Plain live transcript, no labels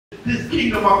this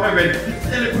kingdom of heaven, this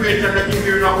celebration that you're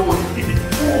hearing about, it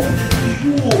is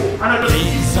you. And I just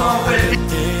These are the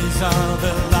days of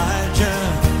Elijah,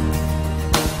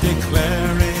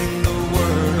 declaring the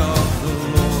word of the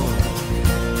Lord.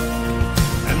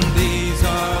 And these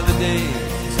are the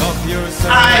days of your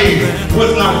I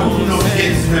was not moving up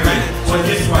against heaven, but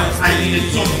guess what? I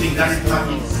needed something that is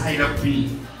not inside of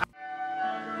me.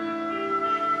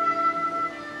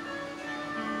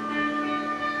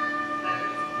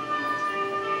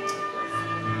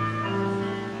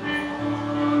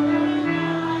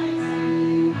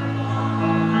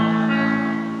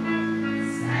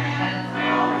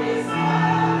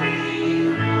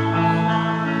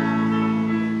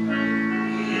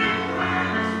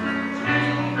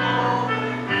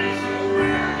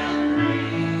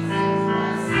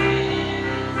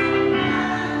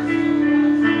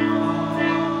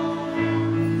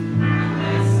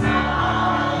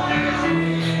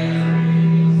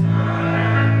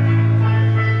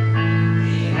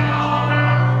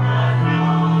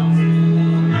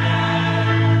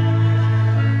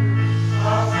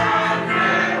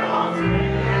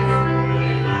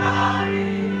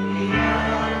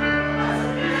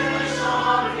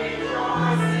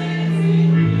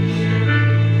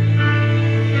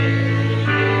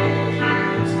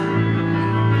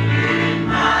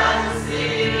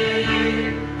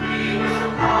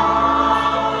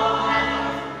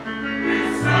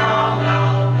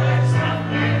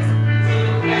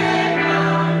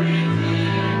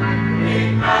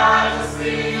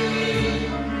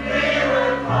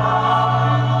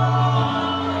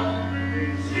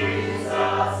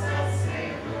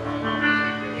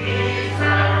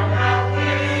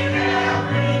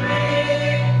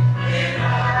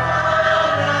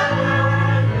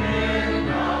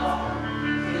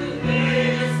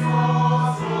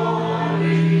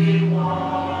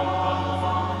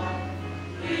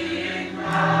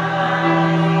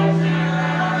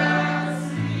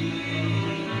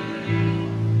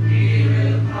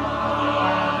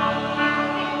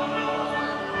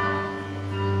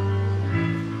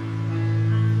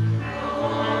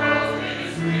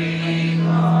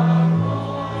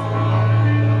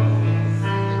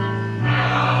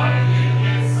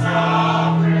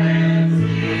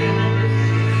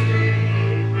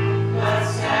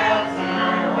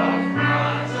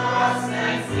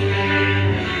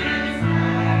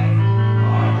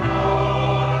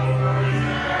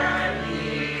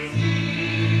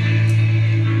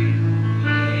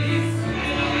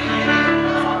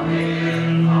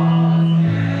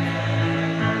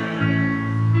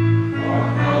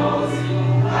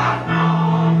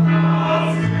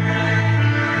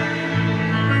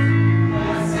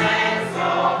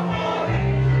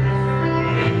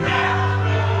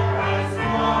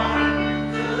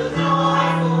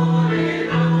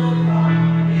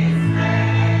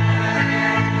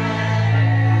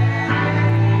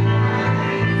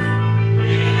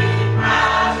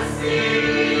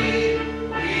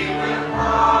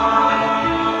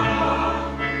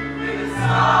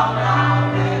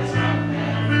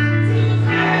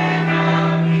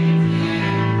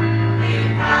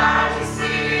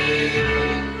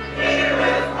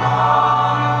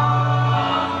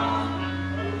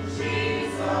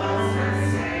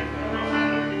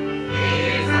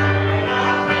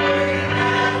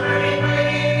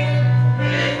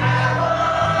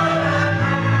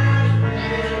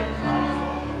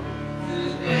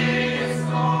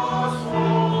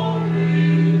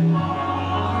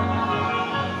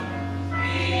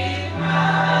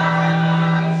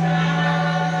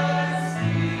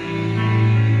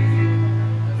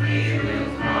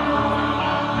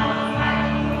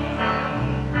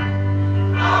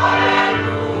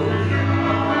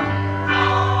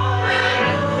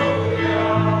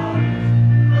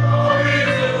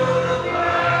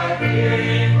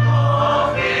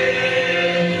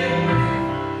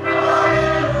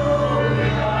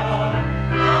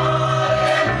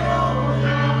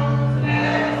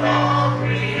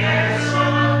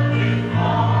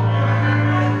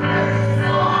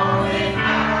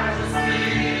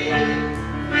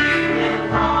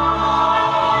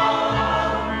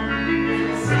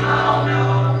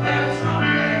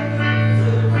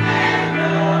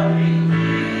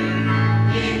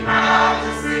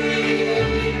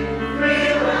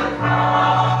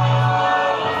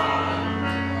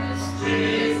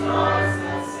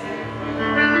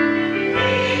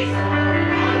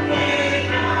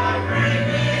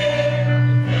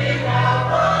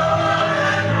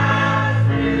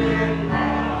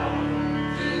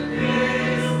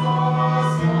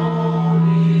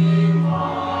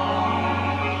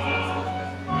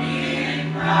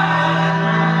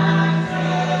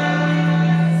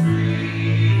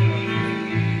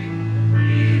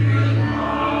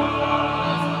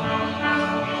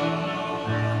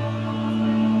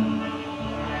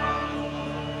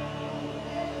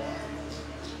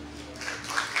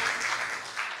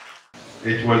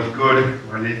 It was good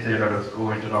when they said, let us go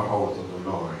into the house of the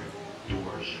Lord to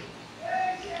worship.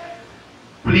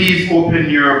 Please open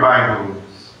your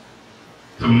Bibles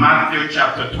to Matthew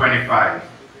chapter 25.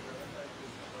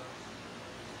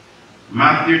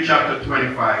 Matthew chapter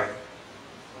 25.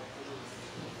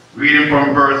 Reading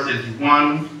from verses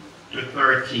 1 to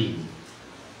 13.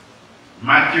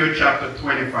 Matthew chapter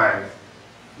 25.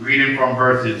 Reading from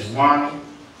verses 1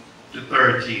 to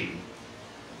 13.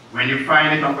 When you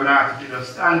find it, I'm going to ask you to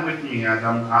stand with me as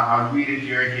I'll read it to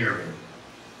your hearing.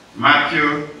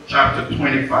 Matthew chapter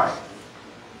 25.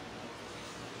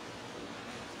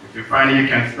 If you find it, you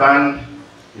can stand.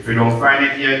 If you don't find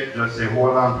it yet, just say,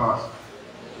 hold on, Pastor.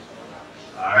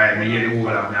 All right, me hear the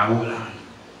hold on. Now hold on.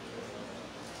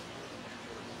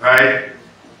 Right?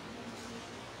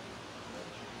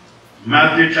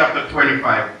 Matthew chapter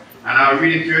 25. And I'll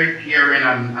read it to your hearing,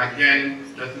 and again,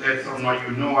 just to let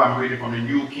someone know I'm reading from the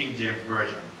New King James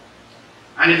Version.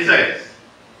 And it says,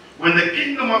 then the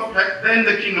kingdom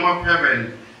of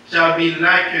heaven shall be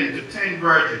likened to 10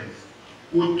 virgins,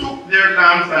 who took their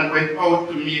lamps and went out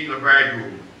to meet the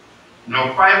bridegroom.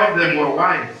 Now 5 of them were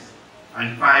wise,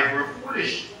 and 5 were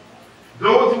foolish.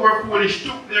 Those who were foolish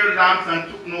took their lamps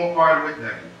and took no oil with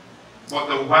them. But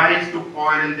the wise took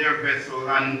oil in their vessel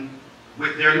and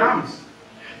with their lamps.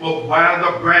 But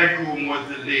while the bridegroom was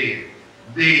delayed,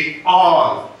 they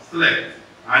all slept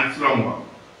and slumbered.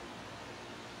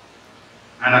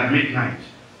 And at midnight,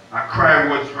 a cry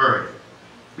was heard,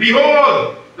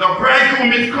 Behold, the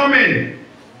bridegroom is coming.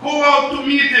 Go out to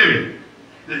meet him.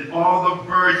 Then all the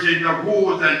virgins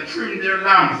arose and trimmed their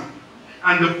lamps.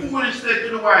 And the foolish said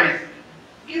to the wise,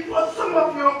 Give us some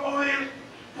of your oil,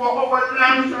 for our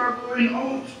lamps are going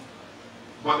out.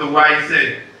 But the wise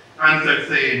answered,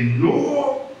 saying,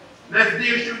 No, lest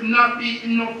there should not be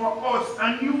enough for us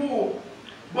and you.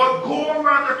 But go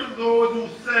rather to those who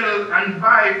sell and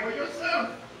buy for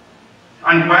yourself.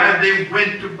 And while they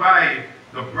went to buy,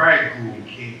 the bridegroom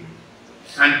came.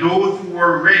 And those who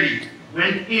were ready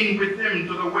went in with him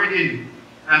to the wedding,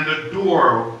 and the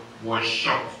door was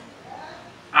shut.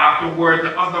 Afterward,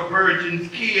 the other virgins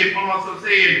came also,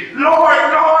 saying, Lord,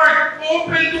 Lord,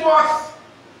 open to us.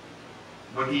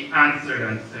 But he answered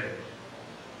and said,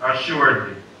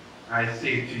 Assuredly, I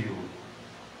say to you,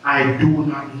 I do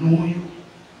not know you.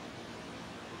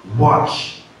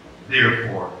 Watch,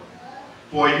 therefore,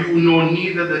 for you know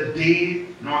neither the day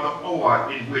nor the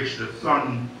hour in which the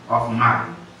Son of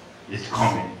Man is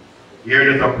coming.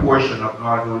 Here is a portion of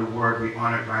God's holy word we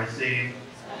honor by saying,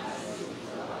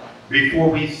 before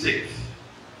we sit,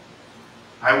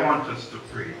 I want us to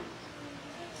pray.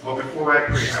 But before I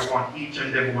pray, I want each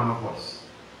and every one of us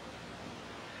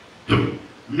to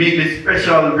make a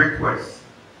special request.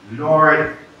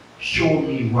 Lord, show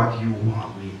me what you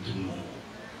want me to know.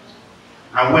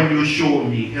 And when you show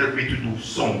me, help me to do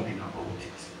something about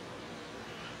it.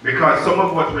 Because some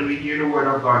of us, when we hear the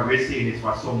word of God, we're saying it's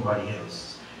for somebody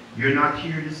else. You're not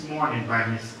here this morning by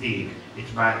mistake.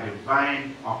 It's by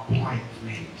divine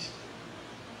appointment.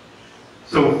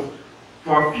 So,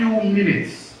 for a few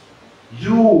minutes,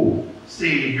 you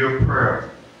say your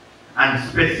prayer and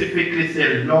specifically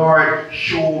say, Lord,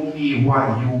 show me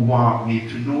what you want me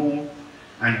to know.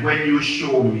 And when you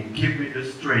show me, give me the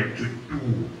strength to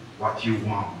do what you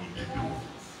want me to do.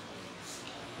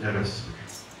 Let us pray.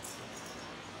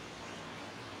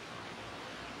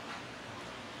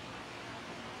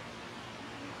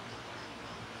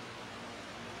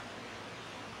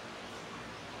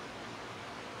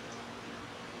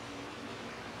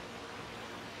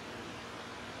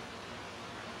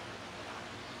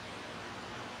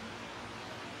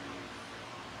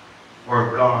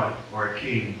 Our God, our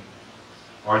King,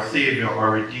 our Savior,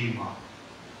 our Redeemer,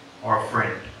 our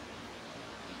friend,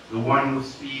 the one who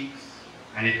speaks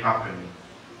and it happens,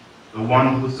 the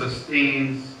one who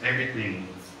sustains everything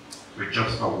with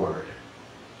just a word.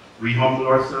 We humble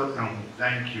ourselves and we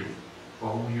thank you for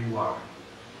who you are.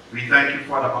 We thank you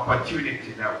for the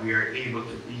opportunity that we are able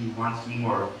to be once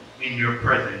more in your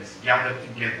presence, gathered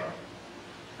together.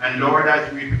 And Lord,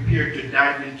 as we prepare to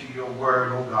dive into your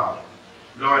word, oh God,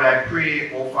 Lord, I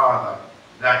pray, oh Father,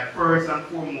 that first and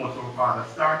foremost, oh Father,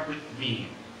 start with me,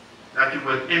 that you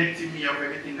will empty me of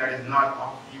everything that is not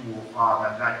of you, oh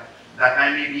Father, that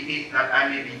I may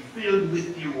be filled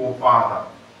with you, oh Father.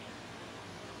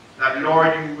 That,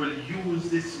 Lord, you will use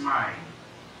this mind.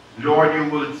 Lord,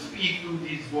 you will speak through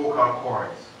these vocal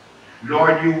cords.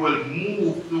 Lord, you will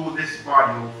move through this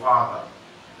body, oh Father.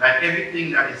 That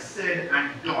everything that is said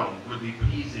and done will be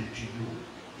pleasing to you.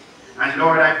 And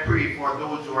Lord, I pray for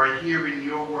those who are hearing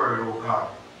your word, oh God.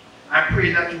 I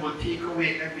pray that you will take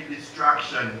away every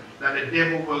distraction that the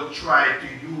devil will try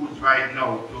to use right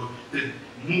now to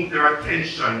move their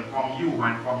attention from you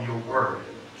and from your word.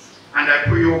 And I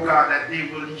pray, oh God, that they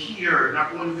will hear,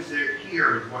 not only with their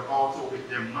ears, but also with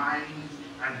their minds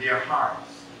and their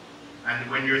hearts. And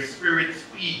when your spirit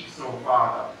speaks, oh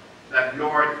Father, that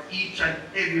Lord, each and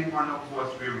every one of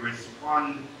us will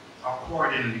respond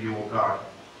accordingly, oh God.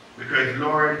 Because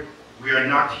Lord, we are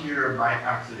not here by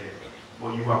accident,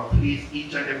 but you have placed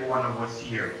each and every one of us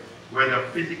here, whether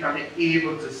physically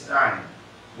able to stand,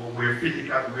 but we're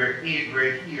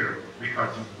here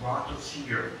because you brought us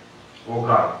here, oh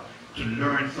God, to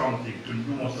learn something, to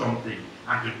know something,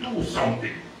 and to do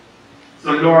something.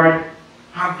 So Lord,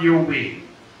 have your way.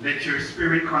 Let your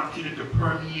spirit continue to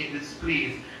permeate this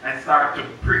place and start to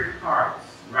prick hearts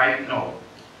right now.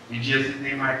 In Jesus'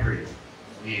 name I pray.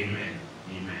 Amen.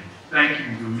 Amen. Thank you.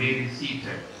 You may be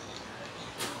seated.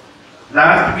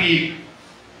 Last week,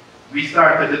 we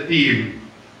started the theme,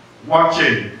 watch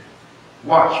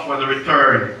for the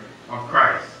return of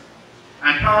Christ.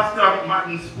 And Pastor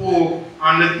Martin spoke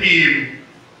on the theme,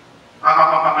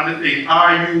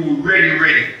 are you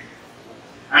ready?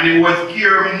 And it was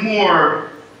geared more,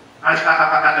 as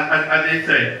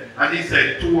he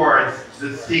said, towards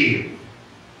the saved.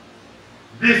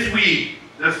 This week,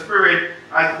 the Spirit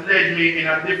has led me in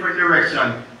a different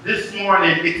direction. This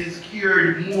morning, it is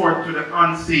geared more to the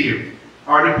unsaved,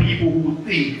 or the people who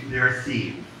think they're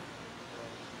saved.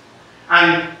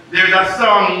 And there's a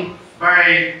song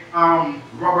by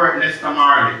Robert Nesta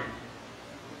Marley,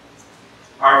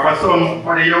 or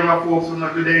for the younger folks who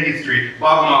know today history,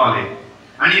 Bob Marley.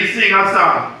 And he sing a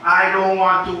song, I don't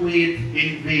want to wait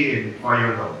in vain for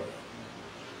your love.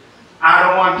 I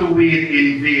don't want to wait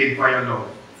in vain for your love.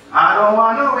 I don't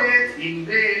want to wait in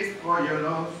vain for your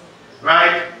love.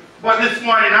 Right? But this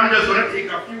morning, I'm just going to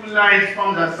take a few lines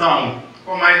from that song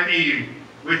for my theme,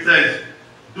 which says,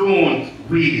 don't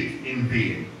wait in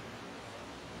vain.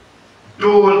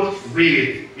 Don't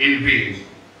wait in vain.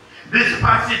 This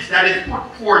passage that is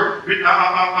put forth in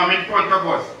front of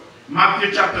us,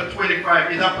 Matthew chapter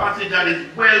 25, is a passage that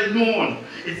is well known.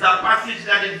 It's a passage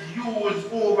that is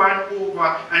used over and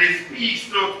over, and it speaks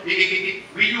to,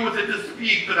 we use it to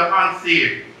speak to the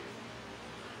unsaved.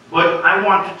 But I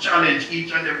want to challenge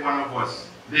each and every one of us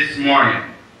this morning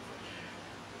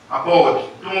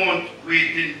about don't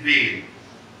wait in vain.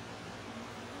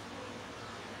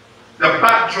 The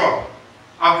backdrop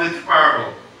of this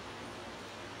parable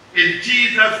is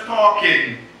Jesus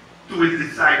talking to his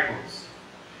disciples.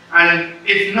 And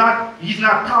he's not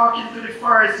talking to the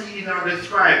Pharisees or the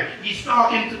scribes. He's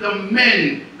talking to the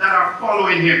men that are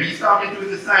following him. He's talking to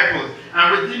his disciples.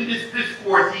 And within this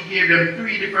discourse, he gave them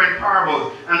 3 different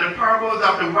parables. And the parables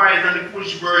of the wise and the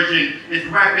foolish virgin is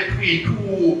right between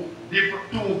two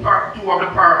of the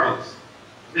parables.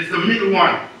 It's the middle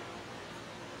one.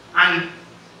 And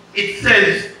it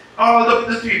says, all of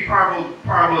the 3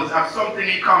 parables have something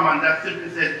in common that simply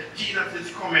says Jesus is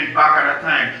coming back at a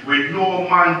time when no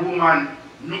man, woman,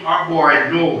 or boy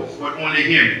knows, but only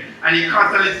him. And he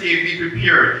constantly says, be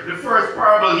prepared. The first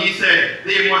parable, he said,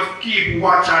 they must keep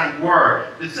watch and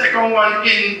work. The second one,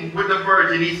 in with the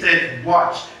virgin, he said,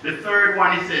 watch. The third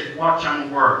one, he says, watch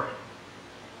and work.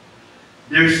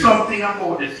 There's something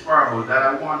about this parable that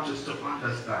I want us to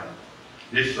understand.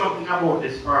 There's something about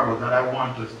this parable that I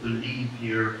want us to leave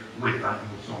here with and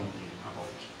do something about.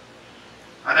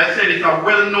 As I said, it's a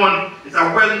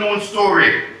well-known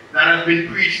story that has been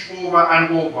preached over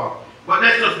and over. But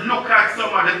let's just look at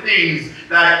some of the things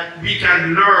that we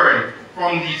can learn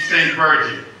from these 10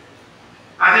 virgins.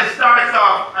 As it starts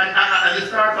off,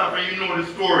 and you know the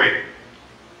story.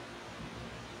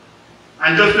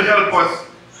 And just to help us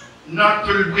not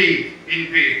to wait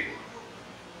in vain.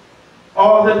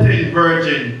 All the 10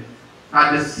 virgins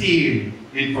had the same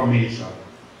information.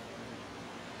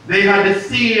 They had the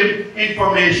same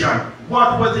information.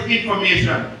 What was the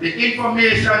information? The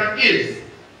information is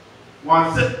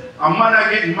once a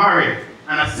man getting married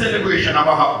and a celebration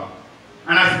about happen.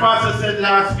 And as Pastor said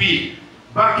last week,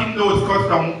 back in those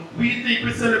customs, we think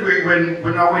we celebrate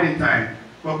when our wedding time.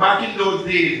 But back in those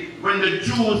days, when the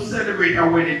Jews celebrate a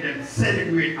wedding, they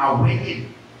celebrate a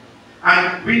wedding.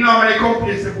 And we normally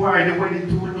complain, say, boy, the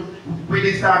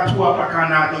wedding start 2 o'clock at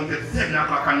night until 7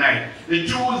 o'clock at night. The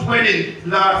Jews' wedding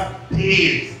lasts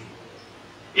days.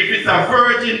 If it's a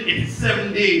virgin, it's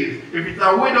 7 days. If it's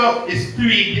a widow, it's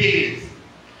 3 days.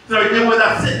 So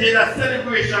there's a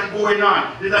celebration going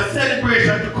on. There's a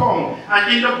celebration to come.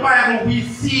 And in the Bible we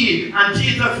see, and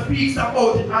Jesus speaks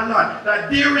about it a lot, that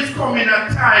there is coming a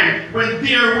time when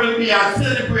there will be a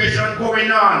celebration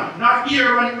going on. Not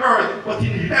here on earth, but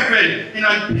in heaven, in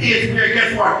a place where,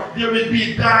 guess what? There will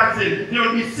be dancing, there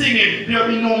will be singing, there will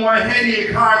be no more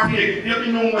headache, heartache, there will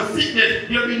be no more sickness,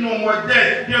 there will be no more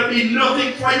death, there will be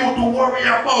nothing for you to worry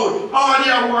about. All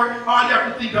your work, all you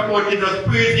have to think about is just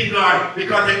praising God,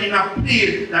 because you're in a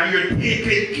place that you're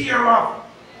taken care of.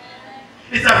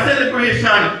 It's a celebration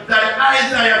that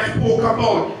Isaiah spoke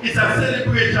about. It's a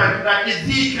celebration that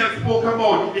Ezekiel spoke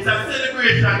about. It's a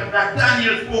celebration that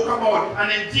Daniel spoke about. And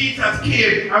then Jesus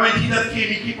came. And when Jesus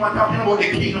came, he kept on talking about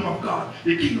the kingdom of God.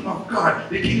 The kingdom of God.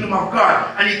 The kingdom of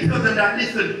God. And he tells them that,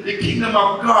 listen, the kingdom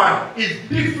of God is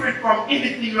different from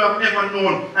anything you have ever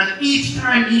known. And each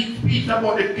time he speaks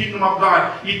about the kingdom of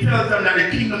God, he tells them that the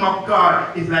kingdom of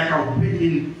God is like a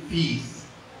wedding feast.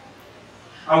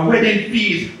 A wedding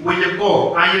feast where you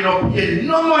go and you don't pay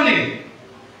no money.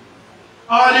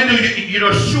 All you do, you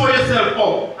just show yourself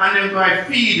up and they're going to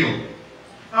feed you.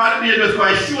 All you do is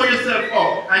going to show yourself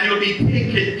up and you'll be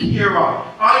taken care of.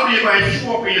 All you do is going to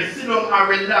show up and you sit down and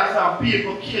relax and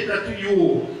people cater to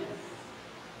you.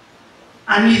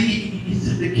 And he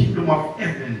said the kingdom of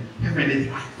heaven is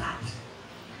like that.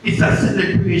 It's a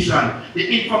celebration.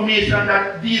 The information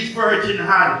that these virgins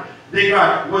had, they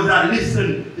got was that,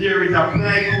 listen, there is a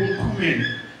bridegroom coming.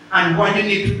 And what you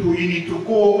need to do, you need to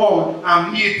go out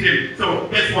and meet him. So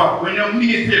guess what? When you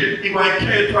meet him, he's going to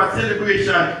carry you to a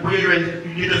celebration where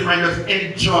you just might just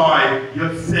enjoy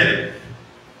yourself.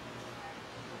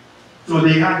 So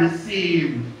they had the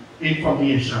same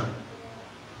information.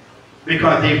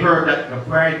 Because they heard that the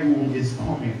bridegroom is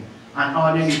coming. And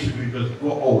all they need to do is just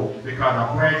go out. Because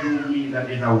a bridegroom means that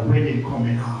there's a wedding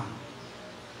coming on.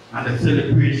 And the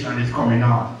celebration is coming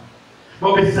on.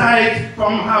 But besides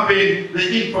from having the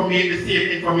same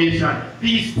information,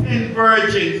 these 10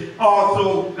 virgins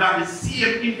also got the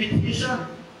same invitation.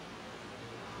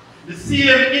 The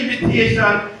same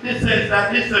invitation, this says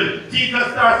that, listen, Jesus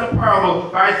starts the parable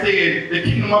by saying the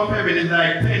kingdom of heaven is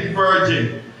like 10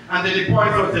 virgins. And then he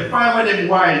points out, say, 5 of them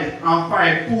wise and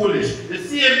 5 foolish. The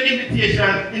same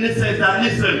invitation in the sense that,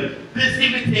 listen, this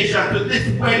invitation to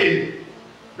this wedding,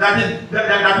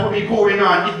 that will be going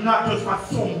on, is not just for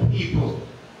some people.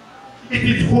 It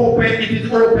is open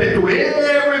to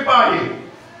everybody.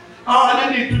 All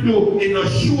you need to do is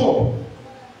just show up.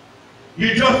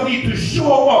 You just need to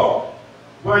show up.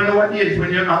 But nowadays,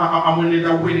 when there's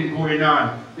a wedding going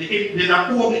on, there's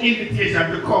an open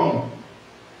invitation to come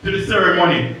to the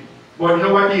ceremony. But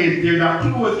nowadays, there's a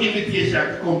closed invitation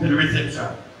to come to the reception.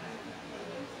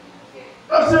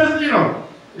 No, seriously, you know.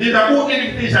 There's an open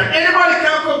invitation. Anybody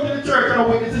can come to the church and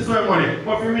witness the ceremony.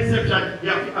 But for reception, you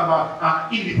have to have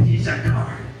an invitation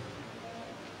card.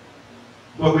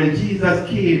 But when Jesus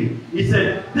came, he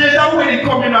said, there's a wedding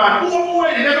coming on. Open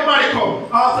wedding, everybody come.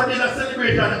 Also, there's a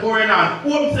celebration going on.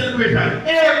 Open celebration.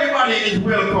 Everybody is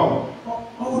welcome.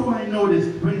 How do I know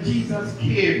this? When Jesus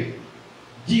came,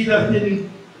 Jesus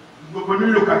didn't, when we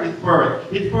look at his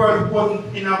birth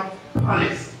wasn't in a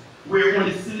palace where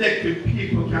only selected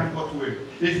people can go to it.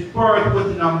 His birth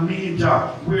was in a manger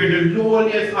where the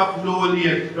lowliest of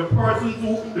lowliest, the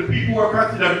people who were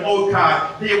considered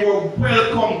outcasts, they were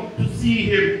welcome to see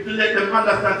him, to let them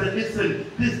understand that, listen,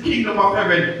 this kingdom of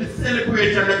heaven, the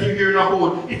celebration that you're hearing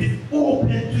about, it is open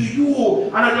to you.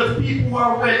 And not just people who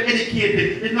are well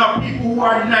educated, it's not people who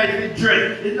are nicely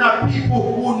dressed, it's not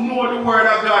people who know the word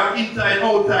of God inside,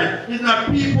 outside, it's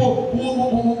not people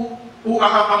who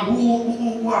have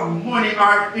money,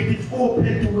 it is open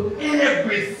to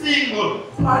every single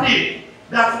body.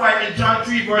 That's why in John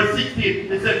 3 verse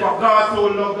 16, it said, for God so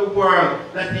loved the world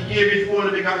that he gave his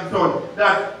only begotten son,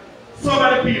 that some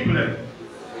of the people,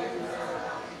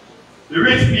 the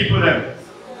rich people,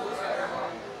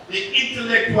 the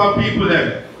intellectual people,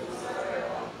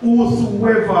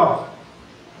 whosoever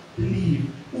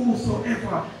believe,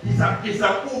 whosoever, it's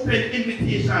an open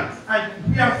invitation. And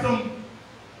we have some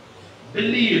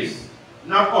beliefs,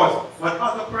 not us, but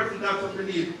other persons have some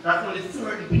beliefs that only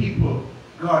certain people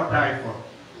God died for.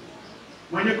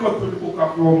 When you go to the book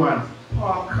of Romans,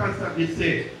 Paul constantly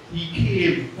said he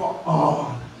came for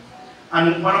all.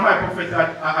 And one of my professors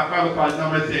at Bible college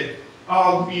number said,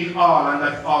 all mean all, and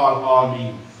that's all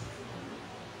means.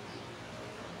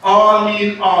 All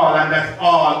mean all, and that's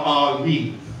all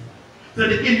means. So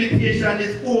the invitation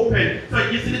is open. So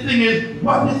you see, the thing is,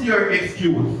 what is your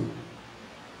excuse?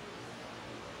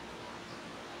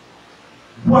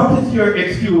 What is your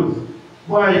excuse?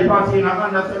 Why, Pastor, you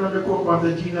understand the conference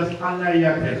that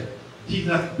Jesus,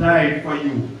 Jesus died for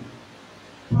you.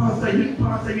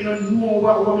 Pastor, you don't know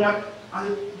what we are.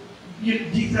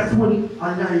 Jesus wouldn't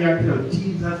allow you to.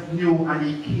 Jesus knew and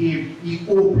he came. He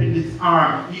opened his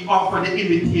arm. He offered the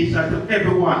invitation to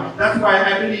everyone. That's why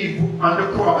I believe on the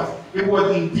cross,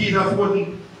 Jesus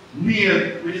wasn't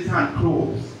nailed with his hand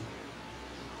closed.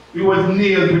 He was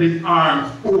nailed with his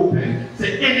arms open. So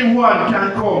anyone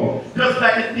can come. Just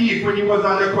like the thief when he was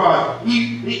on the cross.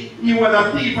 He was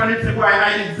a thief and he said, why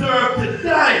I deserve to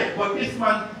die. But this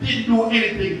man didn't do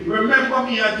anything. Remember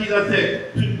me, as Jesus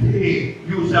said, today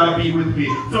you shall be with me.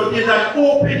 So there's an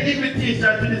open invitation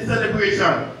to this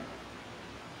celebration.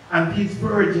 And these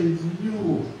virgins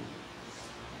knew.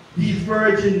 These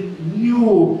virgins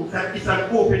knew that it's an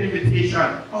open invitation.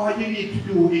 All you need to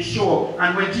do is show.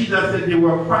 And when Jesus said they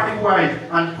were 5 wise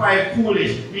and 5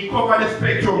 foolish, he covered the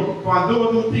spectrum from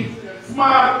those who think they're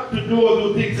smart to those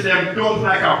who think they're dumb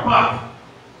like a pot.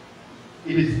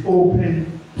 It is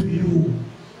open to you.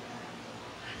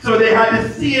 So they had the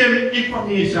same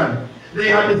information. They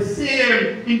had the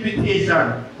same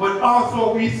invitation. But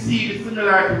also we see the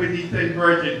similarity with these 10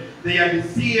 virgins. They had the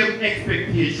same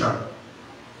expectation.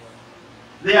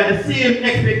 They had the same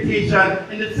expectation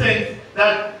in the sense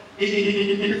that, it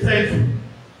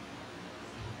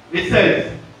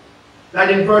says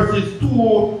that in verses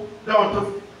 2 down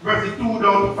to 5,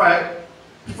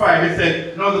 it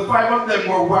said, now the 5 of them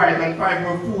were wise and 5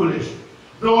 were foolish.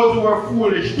 Those who were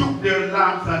foolish took their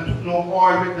lamps and took no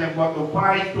oil with them, but the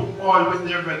wise took oil with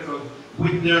their vessels,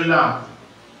 with their lamps.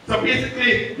 So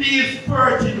basically, these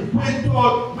virgins went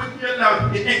out with their lamps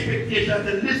with the expectation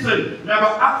to listen, never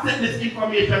accept this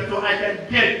information so I can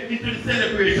get into the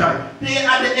celebration. They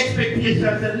had the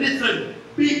expectation to listen.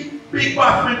 Big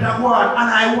boss went to one and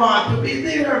I want to be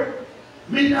there.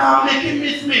 Me now make him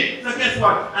miss me. So guess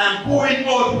what? I'm going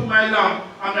out with my lamp.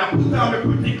 I'm going to put on my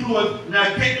pretty clothes and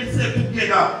I get myself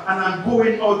together and I'm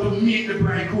going out to meet the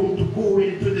bridegroom to go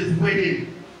into this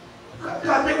wedding.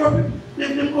 Because they were they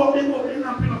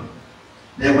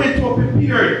went to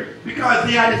prepared because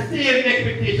they had the same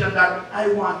expectation that I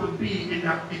want to be in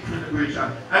that big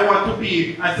celebration. I want to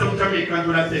be, as some Jamaicans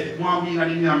would have said, want to be in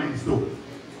the Nyamin store.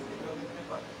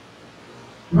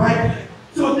 Right?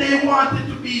 So they wanted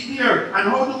to be there. And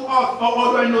how do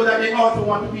I know that they also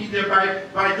want to be there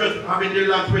by just having their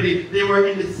lamps ready? They were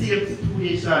in the same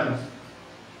situation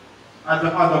as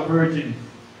the other virgins.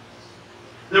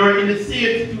 They were in the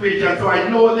same situation, so I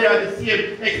know they had the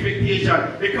same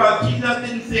expectation. Because Jesus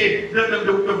didn't say that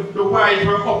the wise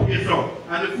were up here so,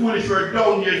 and the foolish were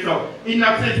down here so. In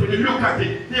that sense, when you look at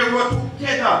it, they were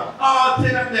together. All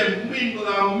 10 of them mingled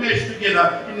and meshed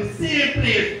together in the same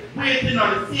place, waiting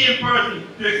on the same person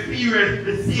to experience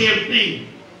the same thing.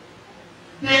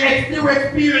 They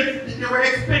were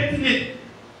expecting it.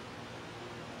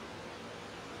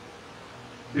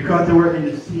 Because they were in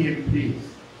the same place.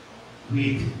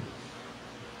 Waiting.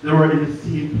 They were in the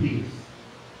same place,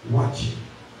 watching.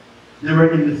 They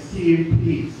were in the same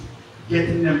place,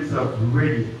 getting themselves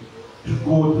ready to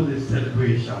go to the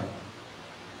celebration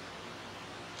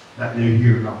that they're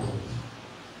hearing about.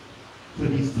 So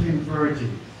these 10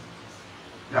 virgins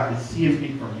got the same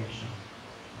information.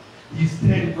 These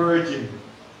 10 virgins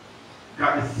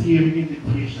got the same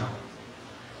invitation.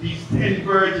 These 10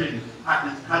 virgins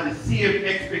had the same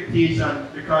expectation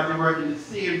because they were in the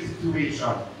same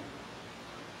situation.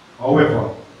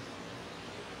 However,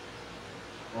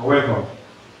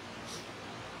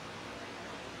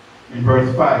 in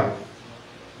verse 5,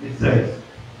 it says,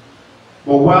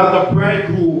 but while the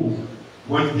bridegroom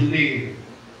was delayed,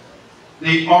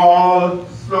 they all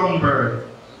slumbered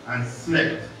and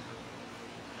slept.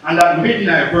 And at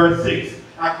midnight, verse 6,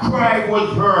 a cry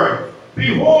was heard,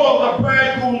 behold, the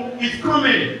bridegroom is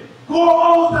coming. Go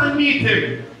out and meet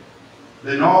him.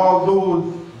 Then all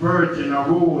those virgins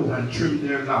arose and trimmed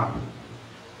their lamp.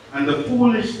 And the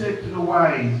foolish said to the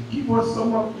wise, give us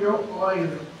some of your oil,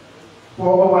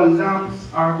 for our lamps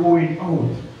are going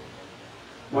out.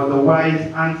 But the wise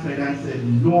answered and said,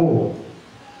 no,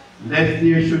 lest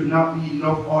there should not be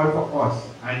enough oil for us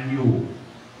and you.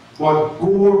 But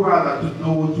go rather to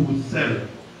those who sell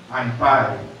and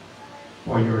buy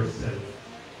for yourself.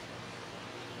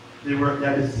 They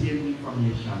had the same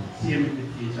information, same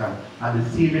invitation, had the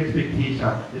same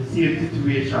expectation, the same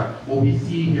situation, but we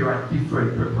see here a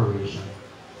different preparation.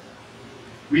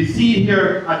 We see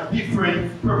here a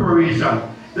different preparation.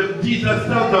 Jesus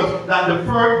tells us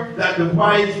that the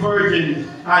wise virgins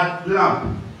had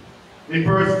lamp. In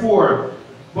verse 4,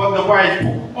 but the wise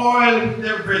took oil with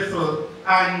their vessel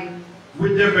and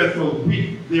with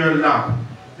their lamp.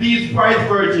 These wise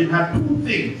virgins had 2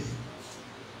 things.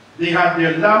 They had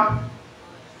their lamp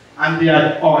and they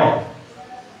had oil.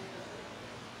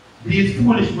 These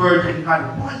foolish virgins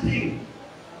had one thing.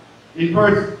 In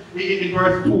verse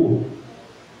 2,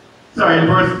 sorry, in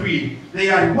verse 3, they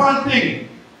had one thing.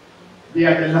 They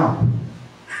had the lamp.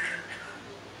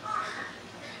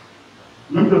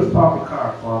 Let me just park the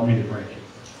car for a minute right here,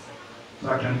 so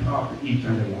I can talk to each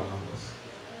and every one of us.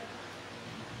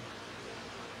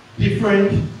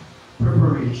 Different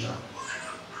preparation.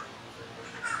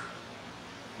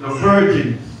 The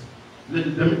virgins, let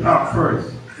me talk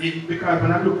first. Because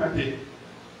when I look at it,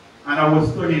 and I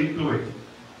was studying through it,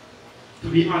 to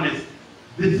be honest,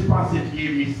 this passage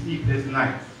gave me sleepless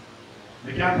nights.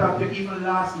 I can't talk to you even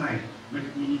last night.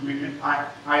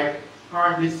 I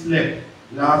hardly slept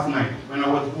last night when I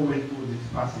was going through this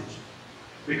passage.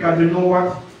 Because you know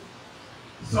what?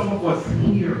 Some of us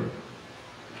here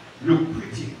look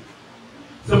pretty.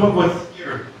 Some of us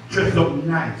here dress up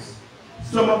nice.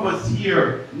 Some of us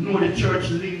here know the church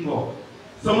lingo.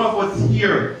 Some of us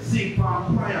here sing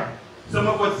palm choir. Some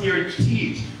of us here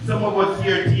teach. Some of us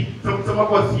here some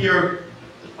of us here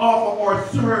offer our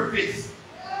service.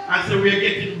 And so we're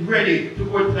getting ready to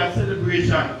go to that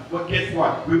celebration. But guess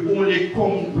what? We only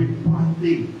come with one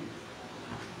thing.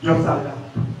 Just a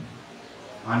lamp.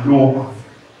 And no more.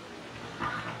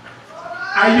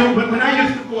 When I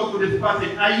used to go through this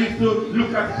passage, I used to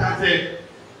look at it and say,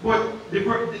 but the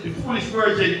foolish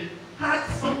virgin had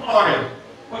some oil,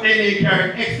 but they didn't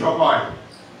carry extra oil.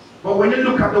 But when you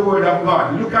look at the word of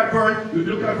God, look at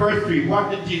verse 3, what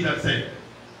did Jesus say?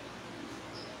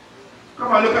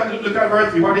 Come on, look at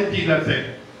verse 3, what did Jesus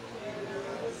say?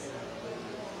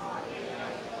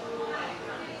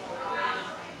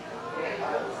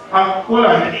 Hold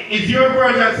on, is your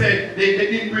version said they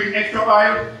didn't bring extra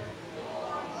oil?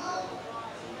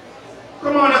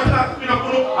 Come on,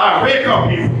 wake up,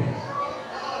 people.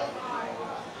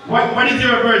 What is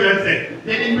your version say?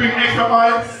 They didn't bring extra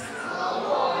oil?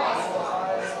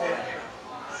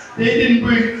 They didn't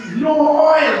bring no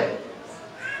oil.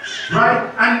 Right?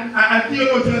 And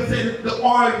theologians said the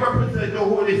oil represents the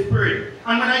Holy Spirit.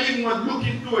 And when I even was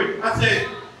looking through it, I said,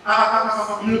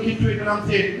 I'm looking through it and I'm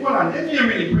saying, hold on, they didn't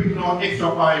really bring no extra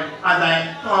oil as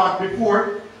I thought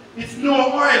before. It's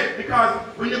no oil, because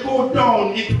when you go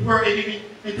down into verse 8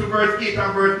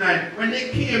 and verse 9, when they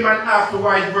came and asked the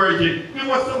wise virgin, give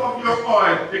us some of your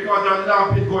oil because our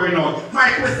lamp is going out. My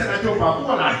question I jump up,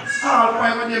 hold on, all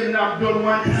 5 of them lamp done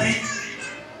one time.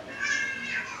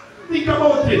 Think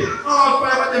about it, all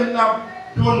 5 of them lamp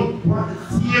done one at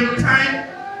the same time.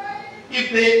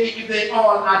 If they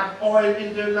all had oil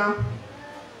in their lamp,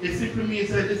 it simply means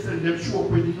that, listen, them show up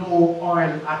with no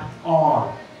oil at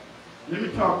all. Let me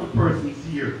talk to persons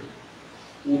here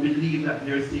who believe that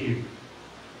they're saved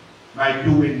by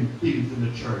doing things in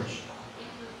the church.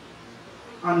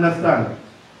 Understand?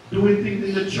 Doing things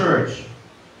in the church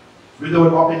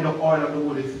without having the oil of the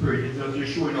Holy Spirit is just you're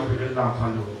showing up with the lamp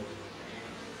alone.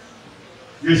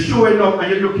 You're showing up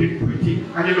and you're looking pretty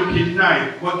and you're looking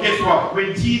nice. But guess what?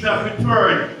 When Jesus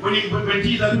returned, when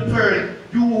Jesus returned,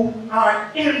 you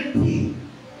are empty.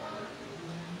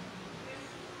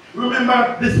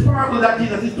 Remember, this parable that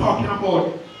Jesus is talking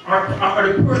about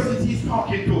are the persons he's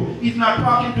talking to. He's not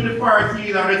talking to the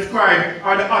Pharisees or the scribes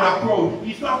or the other crowd.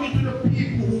 He's talking to the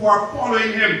people who are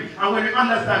following him. And when you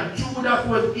understand, Judas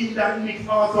was in that mix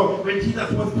also when Jesus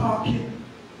was talking.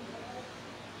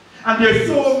 And there's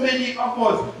so many of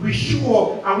us, we show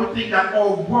up and we think that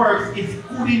our works is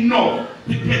good enough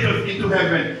to get us into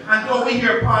heaven. And though we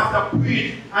hear pastor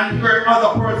preach and hear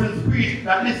other persons preach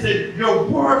that, listen, your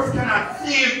works cannot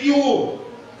save you.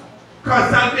 Because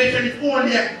salvation is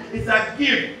only a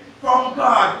gift from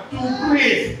God through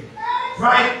grace.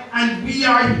 Right? And we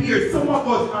are here, some of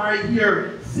us are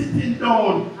here sitting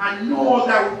down and know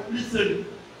that, listen,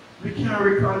 we can't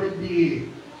recall the day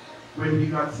when we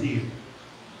got saved.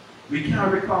 We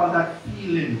can't recall that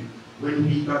feeling when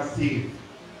we got saved.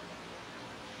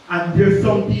 And there's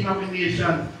some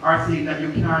denominations are saying that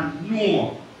you can't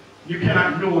know. You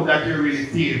cannot know that you're really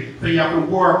saved. So you have to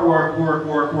work.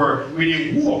 When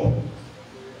you hope,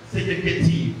 so you get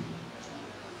saved.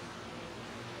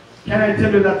 Can I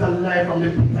tell you that's a lie from the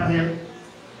pit of hell?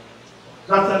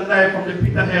 That's a lie from the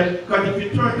pit of hell. Because if you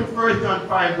turn to 1 John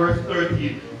 5 verse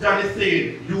 13, John is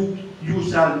saying, you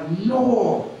shall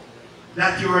know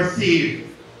that you are saved.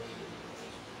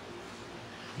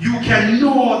 You can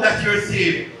know that you're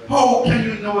saved. How can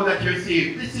you know that you're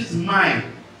saved? This is mine.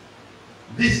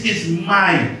 This is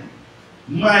mine.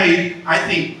 I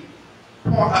think,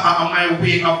 my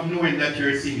way of knowing that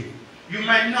you're saved. You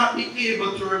might not be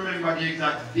able to remember the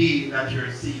exact day that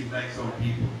you're saved like some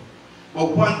people.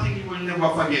 But one thing you will never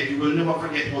forget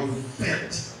how you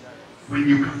felt when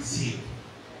you got saved.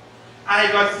 I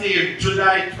got saved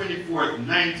July 24th,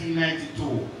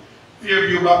 1992.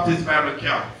 Hillview Baptist Bible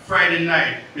Camp, Friday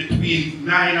night between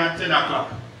 9 and 10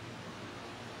 o'clock.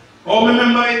 Oh,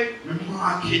 remember it?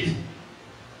 Remark it.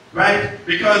 Right?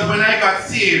 Because when I got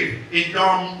saved in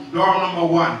dorm number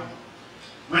 1,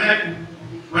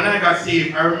 when I got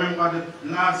saved, I remember the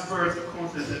last verse the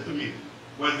counselor said to me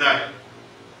was that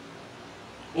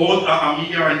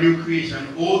we are a new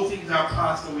creation. All things are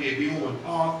passed away. Behold,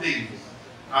 all things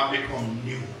have become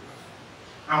new.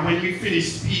 And when we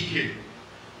finished speaking,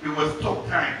 it was tough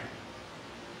time.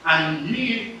 And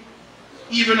me,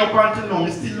 even up until now, I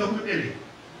still love my belly.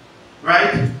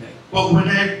 Right? But when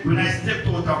I stepped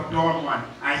out of dorm 1,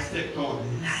 I stepped out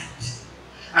light.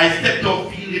 I stepped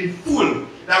out feeling full.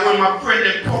 That when my friend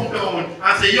them come down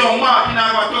and say, yo, Mark, you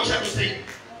know what I touch at me, say,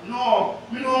 no,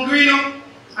 I'm not hungry now.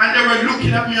 And they were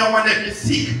looking at me and wanted me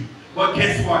sick. But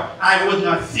guess what? I was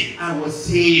not sick, I was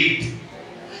saved.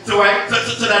 So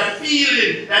that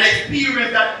feeling, that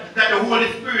experience that the Holy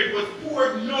Spirit was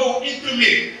poured now into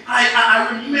me, I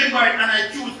remember it and I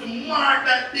choose to mark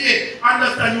that day.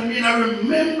 Understand, you mean I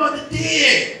remember the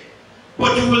day.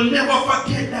 But you will never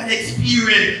forget that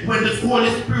experience when the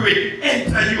Holy Spirit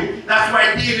enters you. That's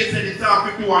why David said in Psalm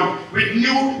 51,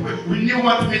 renew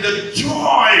unto me the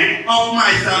joy of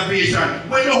my salvation.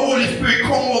 When the Holy Spirit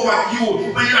come over you,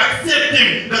 when you accept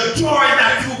Him, the joy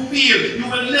that you feel, you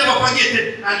will never forget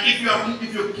it. And if you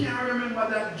can't remember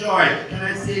that joy, can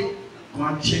I say, go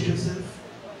and check yourself?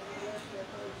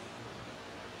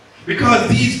 Because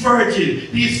these five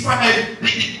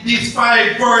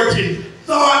virgins,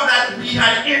 thought that we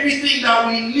had everything that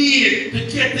we needed to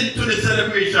get into the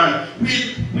celebration.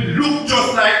 We look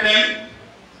just like them.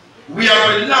 We have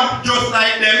a lamp just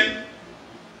like them.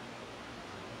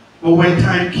 But when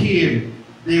time came,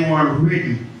 they weren't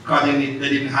ready because they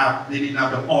didn't have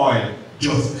the oil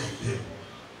just like them.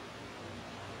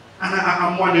 And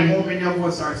I'm wondering how many of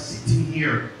us are sitting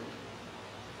here.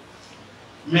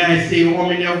 May I say how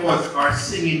many of us are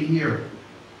singing here?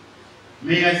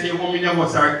 May I say how many of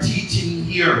us are teaching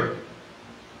here?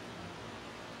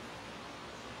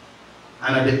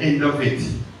 And at the end of it,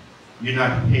 you're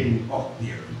not heading up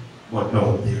there, but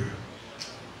down there.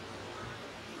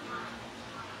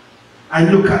 I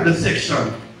look at the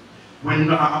section when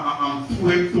I'm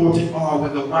taught it all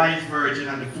with the wise virgin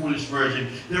and the foolish virgin.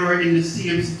 They were in the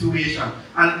same situation.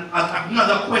 And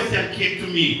another question came to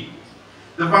me.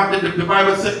 The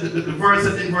Bible said, the verse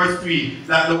said in verse 3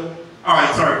 that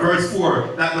verse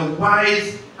 4, that the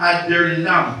wise had their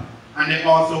lamp and they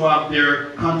also have their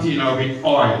container with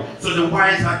oil. So the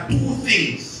wise had two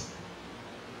things.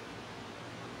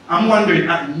 I'm wondering,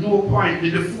 at no point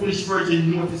did the foolish virgin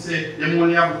notice that they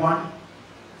only have one?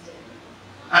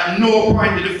 At no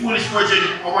point did the foolish virgin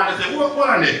want to say, hold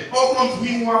on there, how comes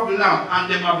me who have lamp and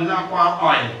them have lamp or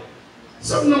oil?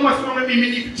 Something must come with me, I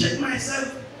need to check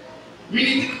myself. I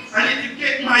need to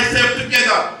get myself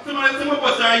together. Some of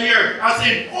us are here are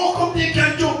saying, how come they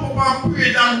can jump up and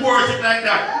praise and worship like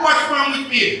that? What's wrong with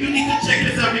me? You need to check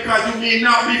yourself because you may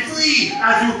not be free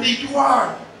as you think you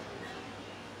are.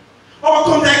 How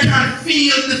come I can't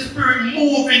feel the Spirit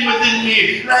moving within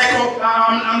me? Like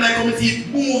I'm like I see it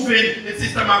moving in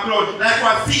Sister McLeod. Like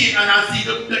I see it and I see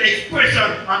the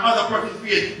expression on other person's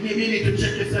face. Maybe you need to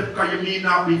check yourself because you may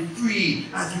not be free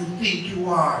as you think you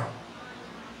are.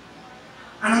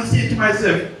 And I'm saying to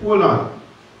myself, hold on.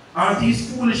 Are these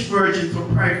foolish virgins so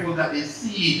prideful that they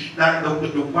see that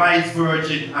the wise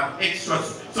virgin have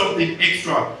something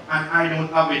extra, and I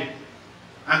don't have it?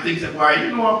 And think that, why,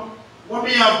 you know, what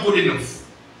may have good enough?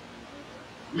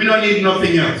 We don't need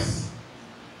nothing else.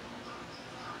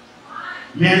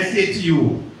 May I say to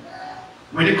you,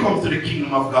 when it comes to the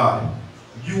kingdom of God,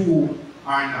 you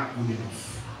are not good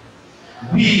enough.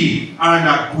 We are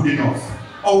not good enough.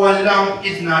 Our lamp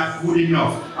is not good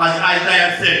enough. As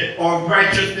Isaiah said, our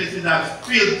righteousness is as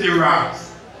filthy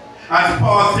rags. As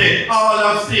Paul said, all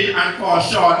have sinned and fall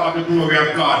short of the glory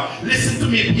of God. Listen to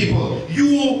me, people.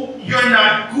 You're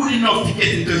not good enough to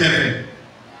get into heaven.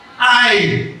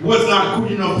 I was not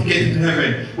good enough to get into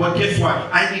heaven. But guess what?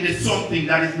 I needed something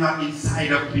that is not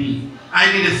inside of me. I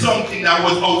needed something that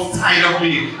was outside of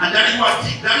me. And that is why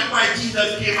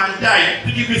Jesus came and died,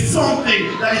 to give you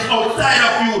something that is outside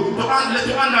of you, to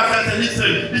understand and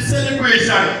listen. The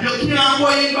celebration, you can't go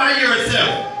in by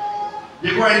yourself.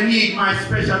 You're going to need my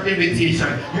special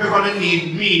invitation. You're going to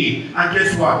need me. And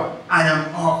guess what? I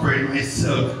am offering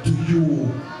myself to you.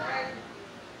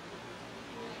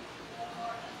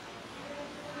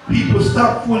 People,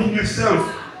 stop fooling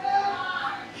yourself.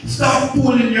 Stop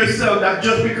fooling yourself that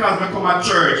just because we come to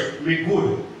church, we're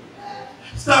good.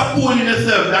 Stop fooling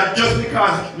yourself that just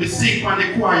because we sing on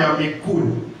the choir, we're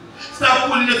good. Stop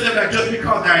fooling yourself that just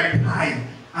because I apply,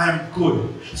 I'm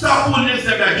good. Stop fooling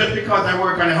yourself that just because I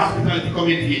work on the hospitality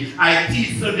committee, I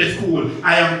teach Sunday school,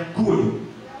 I am good.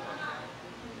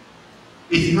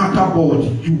 It's not about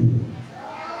you.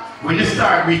 When you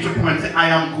start reaching a point and say, I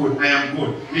am good, I am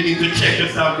good, you need to check your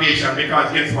salvation,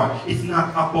 because guess what? It's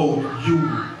not about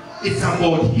you. It's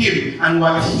about Him and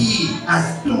what He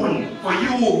has done for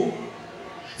you.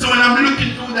 So when I'm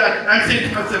looking through that, I'm saying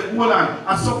to myself, hold on,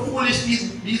 are so foolish,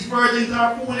 these virgins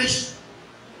are foolish?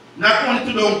 Not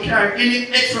only to don't carry any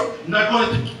extra, not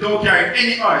only to don't carry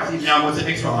any oil, see now what's an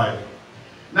extra oil.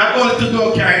 Not only to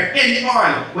don't carry any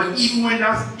oil, but even when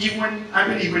I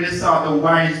believe when they saw the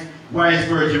wise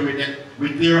virgin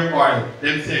with their oil,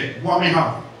 them say, what we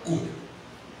have? Good.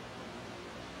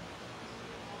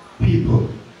 People,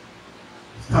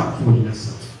 stop fooling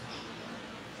yourself.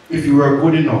 If you were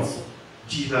good enough,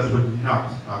 Jesus would not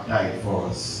have died for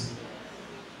us.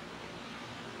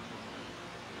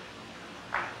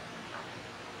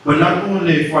 But not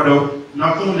only for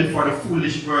the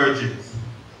foolish virgins,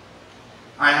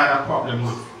 I had a problem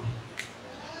with.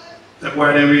 That's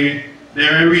why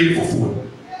they're really for fool.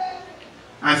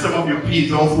 And some of you, please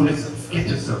don't fool yourself. Get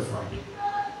yourself right.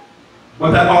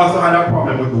 But I also had a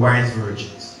problem with the wise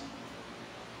virgins.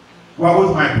 What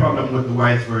was my problem with the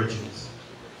wise virgins?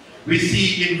 We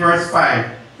see in verse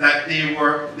 5 that the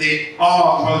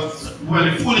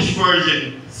foolish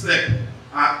virgin slept.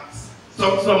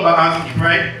 Some are asking,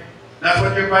 right? That's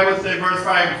what your Bible says, verse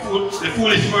 5, the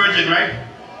foolish virgin, right?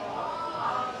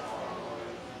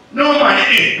 No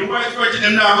man, the wise virgin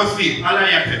them now go sleep,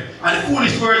 and the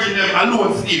foolish virgin them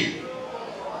alone sleep.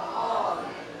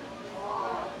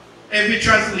 Every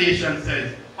translation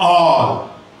says,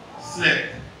 all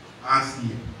slept and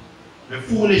sleep. The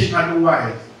foolish and the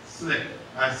wise slept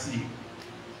and sleep.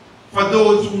 For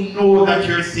those who know that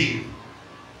you're saved,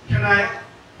 can I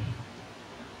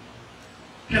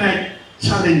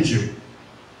challenge you?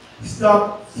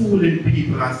 Stop fooling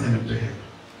people and send them to hell.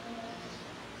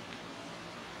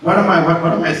 What am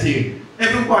I saying?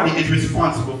 Everybody is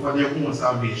responsible for their own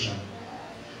salvation.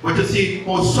 But you see,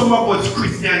 how some of us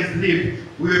Christians live,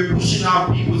 we're pushing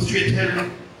our people straight to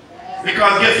heaven.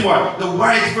 Because guess what? The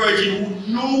wise virgin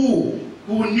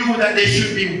who knew that they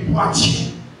should be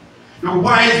watching. The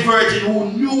wise virgin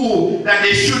who knew that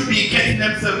they should be getting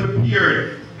themselves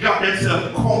prepared, got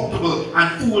themselves comfortable,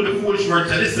 and fooled the foolish virgin.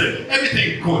 Said, listen,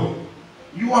 everything good.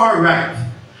 You are right.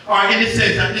 Or in the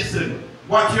sense that, listen,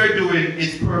 what you're doing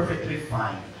is perfectly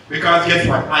fine. Because guess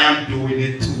what? I am doing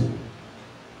it too.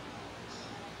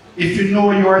 If you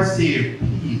know you are saved,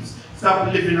 please stop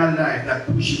living a life that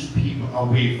pushes people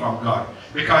away from God.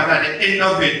 Because at the end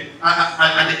of it,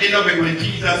 when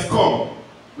Jesus comes,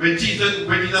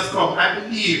 I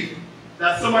believe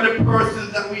that some of the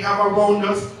persons that we have around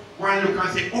us will look and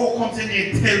say, oh, come to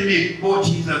me and tell me about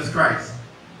Jesus Christ.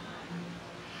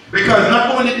 Because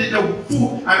not only did I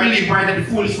believe why the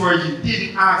foolish virgin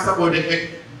didn't ask about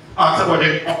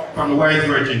from the wise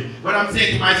virgin. But I'm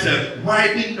saying to myself,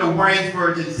 why didn't the wise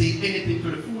virgin say anything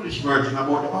to the foolish virgin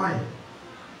about the oil?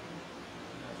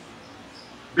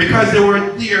 Because they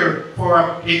were there for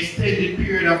an extended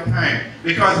period of time.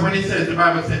 Because when it says, the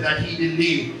Bible says that he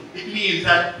delayed, it means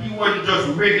that he wasn't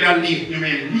just regular late, he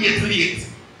meant late.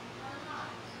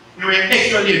 He went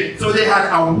extra late. So they had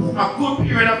a good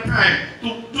period of time to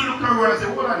look around and say,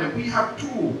 hold on, we have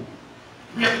two.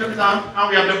 We have the lamp and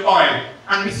we have the oil.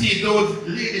 And we see those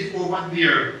ladies over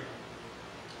there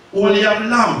only have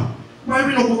lamp. Why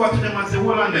we don't go over to them and say,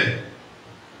 hold on there?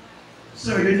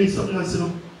 Sir, you need something else, you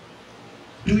know?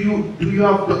 Do you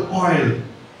have the oil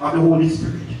of the Holy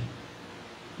Spirit?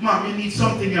 Mom, you need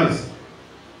something else.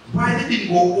 Why they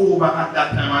didn't go over at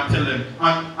that time and tell them,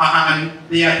 and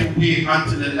they had to wait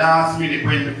until the last minute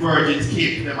when the virgins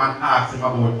came to them and asked them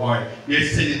about oil. They're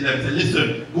sending them to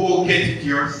listen, go get it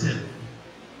yourself.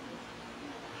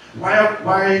 Why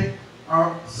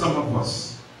are some of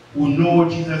us who know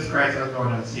Jesus Christ as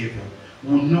Lord and Savior,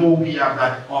 who know we have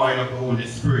that oil of the Holy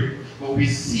Spirit, but we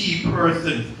see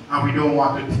persons and we don't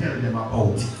want to tell them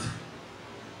about it?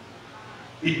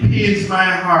 It pains my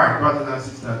heart, brothers and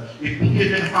sisters. It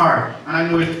pains my heart. And I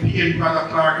know it pains Brother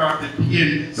Clark, it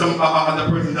pains some other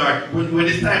person's heart. When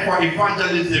it's time for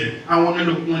evangelism, I want to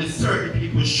look when certain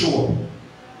people show up.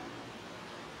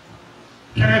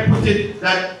 Can I put it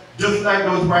that just like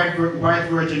those white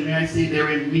virgins, may I say they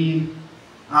were mean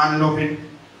and unloving?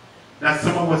 That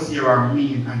some of us here are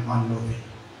mean and unloving.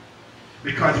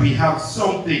 Because we have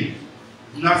something,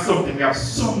 not something, we have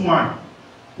someone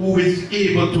who is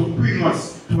able to bring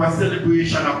us to a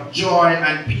celebration of joy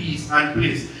and peace and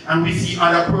bliss. And we see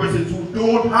other persons who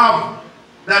don't have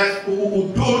that,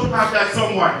 who don't have that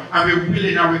someone, and we're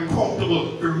willing and we're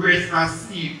comfortable to rest and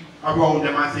sleep around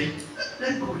them and say,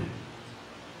 let's go there.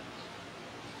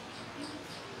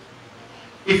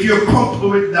 If you're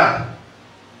comfortable with that,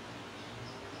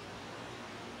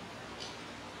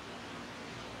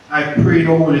 I pray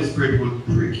the Holy Spirit will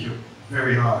break you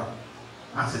very hard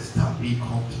and say, stop being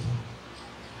comfortable.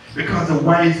 Because the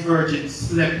wise virgins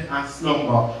slept and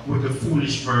slumbered with the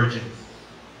foolish virgins.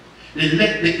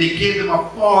 They gave them a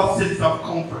false sense of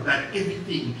comfort that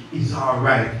everything is all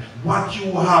right. What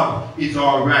you have is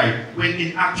all right, when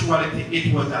in actuality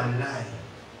it was a lie.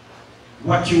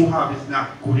 What you have is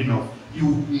not good enough.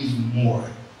 You need more.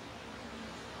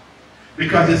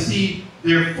 Because you see,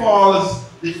 their different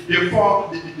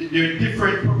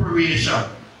preparation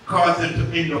caused them to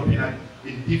end up in a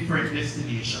different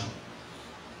destination.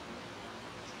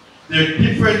 Their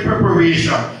different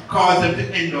preparation caused them to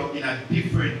end up in a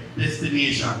different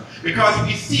destination. Because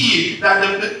we see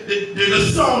that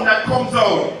the sound that comes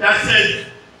out that says,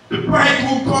 the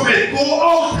bridegroom cometh, go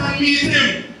out and meet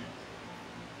him.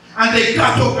 And they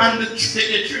got up and they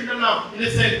trimmed the lamp. And they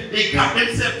said they got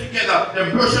themselves together. They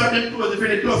brushed out them clothes if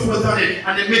any dust was on it.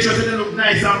 And they made sure that they look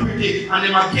nice and pretty. And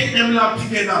they might get them lamp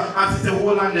together. And they said,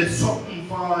 hold on, there's something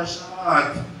fall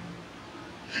short.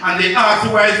 And they asked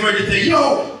the wise virgin, say,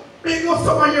 yo, bring up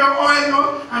some of your oil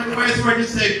now. And the wise virgin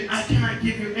said, I can't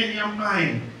give you any of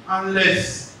mine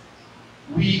unless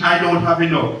I don't have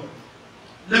enough.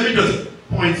 Let me just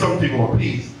point something out,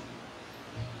 please.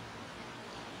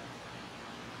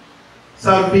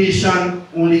 Salvation,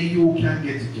 only you can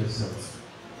get it yourself.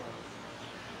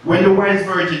 When the wise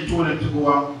virgin told them to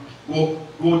go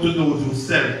to those who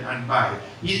sell and buy,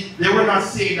 they were not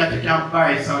saying that you can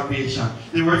buy salvation.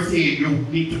 They were saying you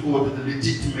need to go to the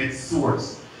legitimate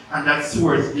source. And that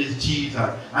source is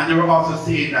Jesus. And they were also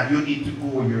saying that you need to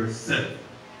go yourself.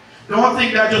 Don't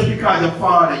think that just because your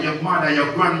father, your mother,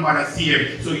 your grandmother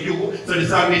saved, so the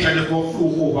salvation just go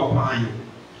flow over upon you.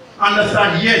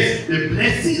 Understand, yes, the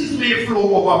blessings may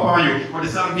flow over upon you, but the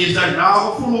salvation now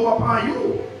will flow over upon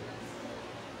you.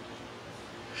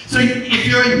 So if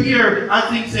you're here and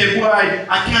think, say, boy,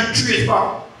 I can't trace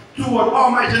back toward all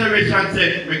my generations,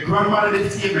 say, my grandmother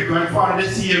did save, my grandfather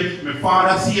did save, my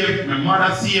father saved, my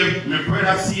mother saved, my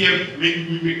brother saved,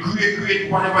 my great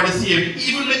whatever they saved,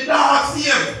 even the dog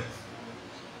saved.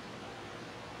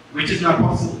 Which is not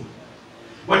possible.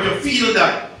 But you feel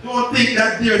that. Don't think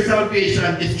that their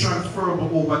salvation is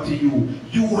transferable over to you.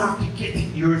 You have to get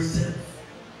it yourself.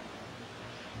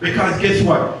 Because guess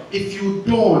what? If you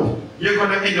don't, you're going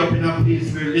to end up in a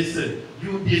place where, listen,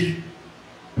 you didn't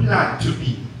plan to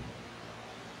be.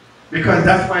 Because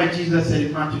that's why Jesus said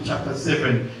in Matthew chapter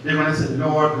 7, they're going to say,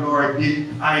 Lord, Lord,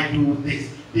 did I do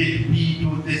this? Did we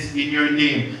do this in your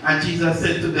name? And Jesus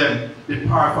said to them,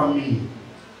 depart from me.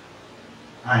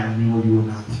 I know you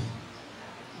not.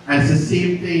 And it's the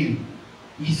same thing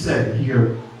he said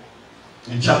here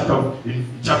in chapter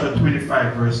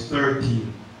 25, verse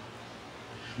 13.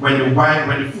 When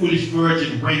the foolish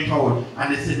virgin went out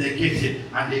and they said they get it,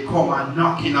 and they come and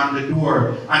knocking on the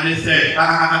door, and they say,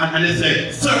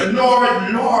 Sir,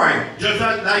 Lord, Lord, just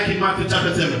like in Matthew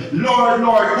chapter 7, Lord,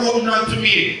 Lord, open unto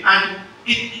me. And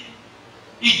it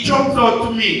jumps out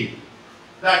to me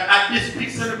that at this big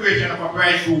celebration of a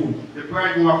bridegroom, the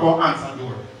bridegroom will go answer the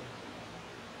door.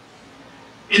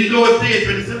 In those days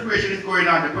when the celebration is going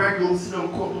on, the bridegroom sit down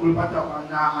comfortable but up and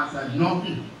now answer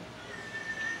nothing.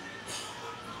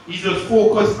 He's just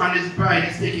focused on his bride,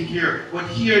 he's taking care. But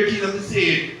here Jesus is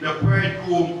saying the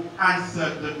bridegroom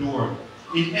answered the door.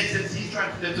 In essence, he's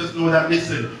trying to let us know that,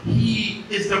 listen, he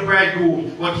is the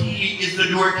bridegroom, but he is the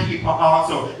doorkeeper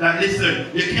also. That, listen,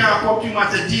 you can't come to him and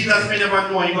say, Jesus may never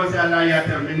know. He goes to say, Allah, you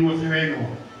tell me, knows you right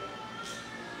now.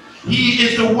 He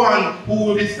is the one who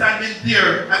will be standing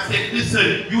there and say,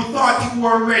 listen, you thought you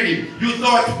were ready. You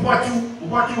thought what you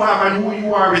have and who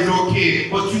you are is okay.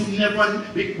 But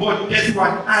guess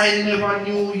what? I never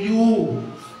knew you.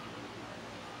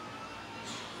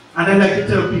 And I like to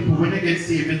tell people, when they get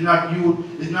saved, it's not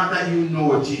that you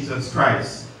know Jesus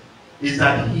Christ. It's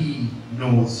that he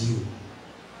knows you.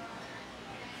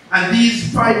 And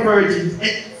these five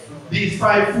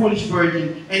foolish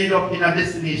virgins ended up in a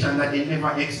destination that they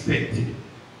never expected.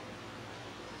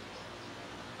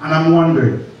 And I'm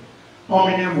wondering, how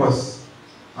many of us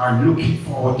are looking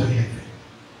forward to heaven?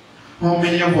 How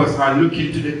many of us are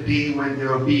looking to the day when there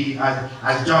will be,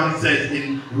 as John says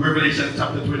in Revelation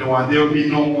chapter 21, there will be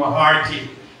no more heartache,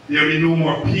 there will be no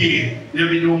more pain, there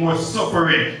will be no more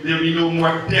suffering, there will be no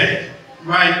more death.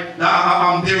 right?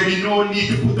 There will be no need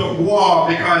to put up war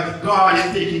because God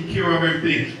is taking care of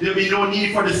everything. There will be no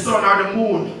need for the sun or the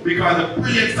moon because the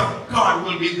brilliance of God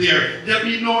will be there. There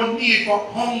will be no need for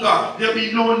hunger. There will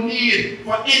be no need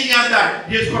for any of that.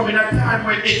 There's coming a time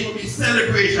when it will be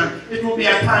celebration. It will be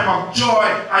a time of joy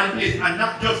and bliss, and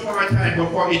not just for a time but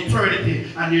for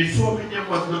eternity. And there's so many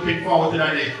of us looking forward to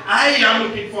that day. I am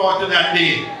looking forward to that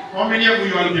day. How many of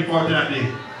you are looking forward to that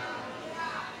day?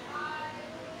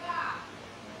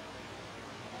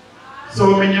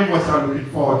 So many of us are looking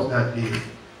forward to that day.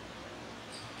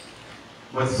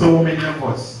 But so many of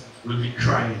us will be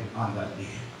crying on that day.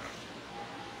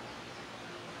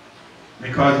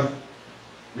 Because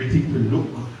we think we look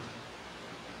good.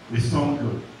 We sound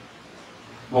good.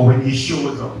 But when he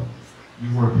shows up,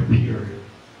 you weren't prepared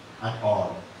at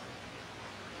all.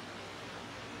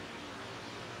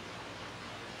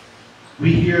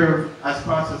 We hear, as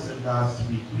Pastor said last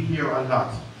week, we hear a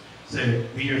lot.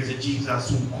 We hear say Jesus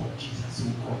soon come, Jesus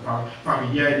soon come. From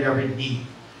here they have been need.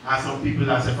 And some people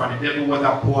that say from the devil was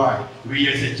a boy. We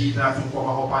hear say Jesus soon come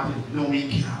up until no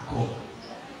he can't come.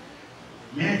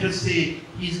 May I just say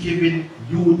he's giving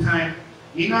you time.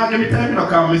 He not give me time to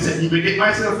come. He said, you may get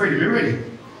myself ready. Me ready.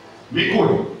 Me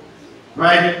good.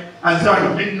 Right? As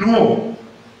I know.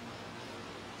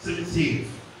 So it's safe.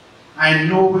 I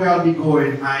know where I'll be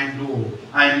going, I know.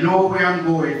 I know where I'm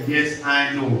going, yes,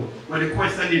 I know. But the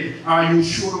question is, are you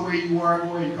sure where you are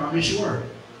going? Come be sure.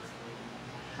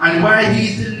 And why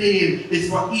he's delaying is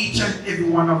for each and every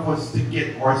one of us to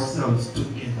get ourselves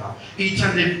together. Each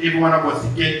and every one of us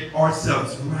to get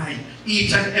ourselves right.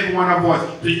 Each and every one of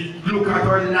us to look at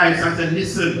our lives and say,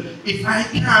 listen, if I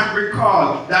can't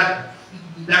recall that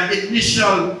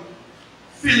initial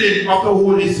filling of the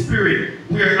Holy Spirit,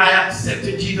 where I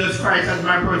accepted Jesus Christ as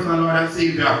my personal Lord and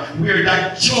Savior, where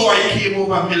that joy came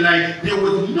over me like there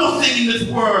was nothing in this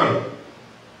world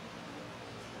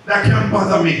that can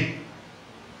bother me,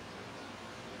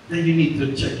 then you need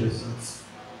to check yourself.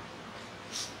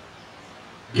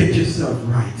 Get yourself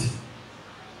right.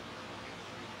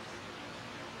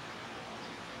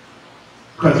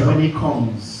 Because when he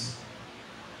comes,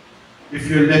 if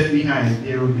you're left behind,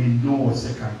 there will be no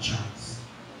second chance.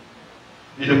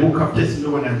 In the book of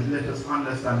Thessalonians, let us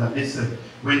understand that, listen,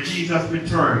 when Jesus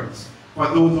returns, for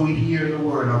those who hear the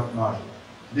word of God,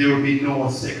 there will be no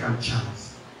second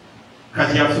chance.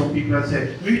 Because you have some people that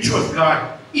say, we trust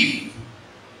God if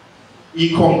he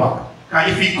come back.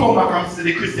 Because if he come back and say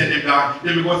the Christian in God,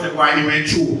 then we go say why he went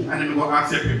through, and then we go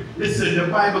accept him. Listen, the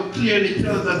Bible clearly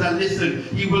tells us that, listen,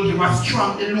 he will give a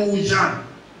strong illusion.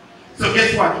 So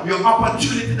guess what? Your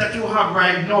opportunity that you have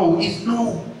right now is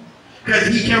no. Because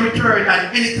he can return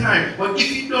at any time. But if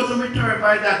he doesn't return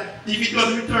by that, if he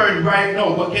doesn't return right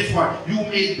now, but guess what? You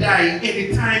may die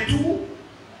any time too.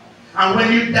 And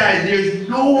when you die, there's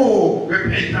no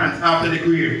repentance after the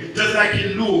grave. Just like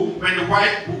in Luke, when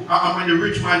the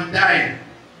rich man died,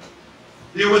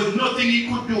 there was nothing he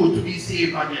could do to be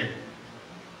saved again.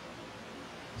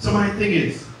 So my thing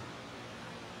is,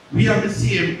 we have the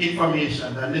same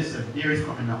information that, listen, there is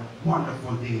coming a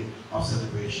wonderful day of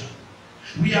celebration.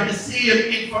 We have the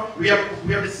same we got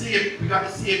the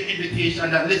same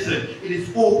invitation that, listen, it is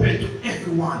open to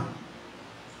everyone.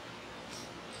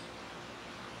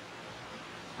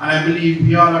 And I believe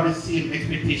we all have the same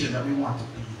expectation that we want to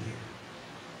be there.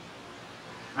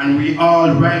 And we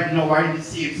all right now are in the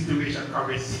same situation because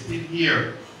we're sitting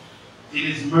here in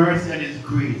his mercy and his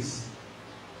grace.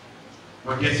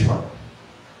 But guess what?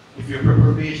 If your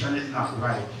preparation is not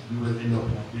right, you will end up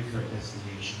at a different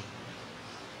destination.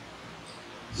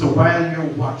 So while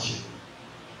you're watching,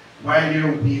 while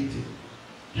you're waiting,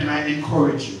 can I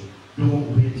encourage you,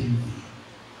 don't wait in vain.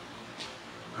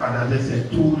 Because as I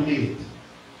said, too late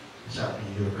shall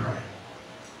be your cry.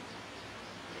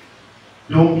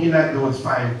 Don't be like those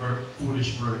 5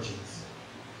 foolish virgins.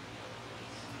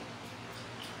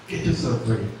 Get yourself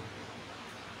ready.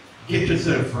 Get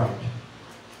yourself right.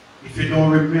 If you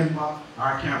don't remember,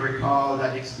 or can't recall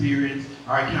that experience,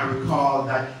 or can't recall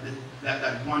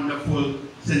that wonderful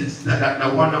sense,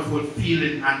 that wonderful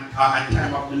feeling and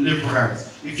time of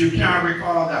deliverance. If you can't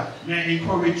recall that, may I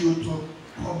encourage you to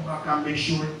come back and make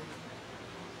sure.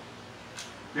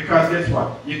 Because guess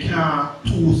what? You can't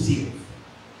too safe.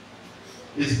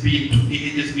 It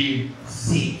is being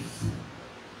safe.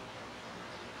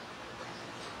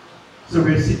 So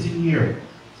we're sitting here.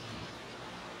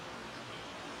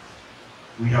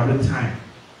 We have the time.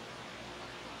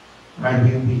 While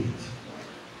we wait,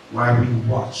 while we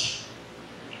watch,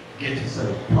 get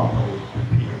yourself properly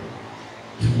prepared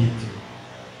to meet him.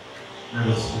 Let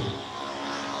us pray.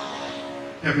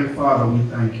 Heavenly Father, we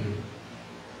thank you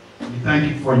We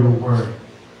thank you for your word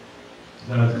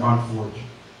that has gone forth.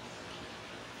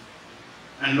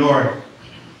 And Lord,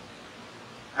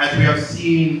 as we have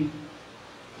seen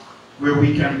where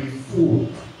we can be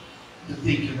fooled to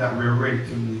thinking that we're ready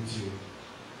to meet you,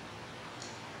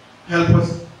 help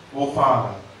us, oh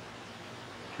Father,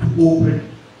 to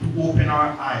open our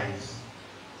eyes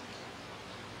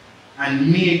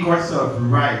and make ourselves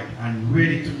right and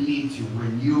ready to meet you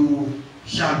when you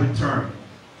shall return.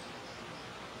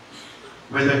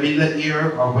 Whether in the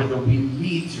air or whether we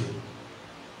meet you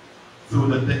through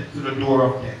the door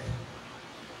of death.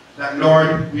 That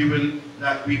Lord, we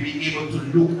be able to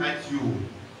look at you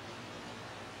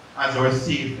as our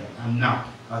Savior and not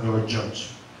as our judge.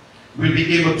 We'll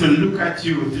be able to look at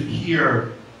you to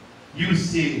hear you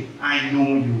say, I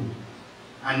know you,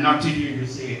 and not to hear you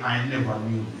say, I never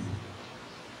knew you.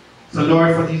 So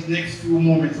Lord, for these next few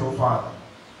moments, oh Father,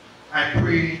 I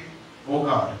pray, oh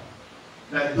God,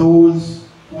 that those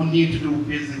who need to do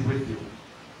business with you,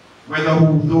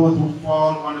 those who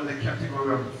fall under the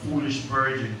category of the foolish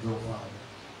virgins, oh Father,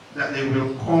 that they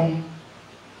will come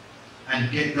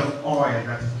and get the oil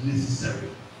that is necessary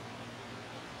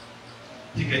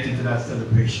to get into that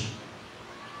celebration.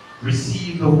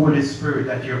 Receive the Holy Spirit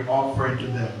that you're offering to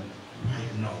them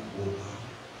right now, oh God.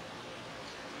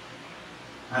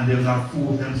 And they'll not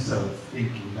fool themselves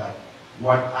thinking that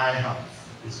what I have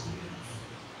is good enough.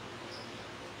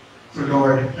 So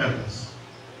Lord, help us.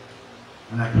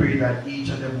 And I pray that each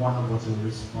and every one of us will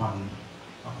respond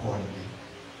accordingly.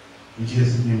 In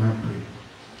Jesus' name I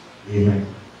pray. Amen.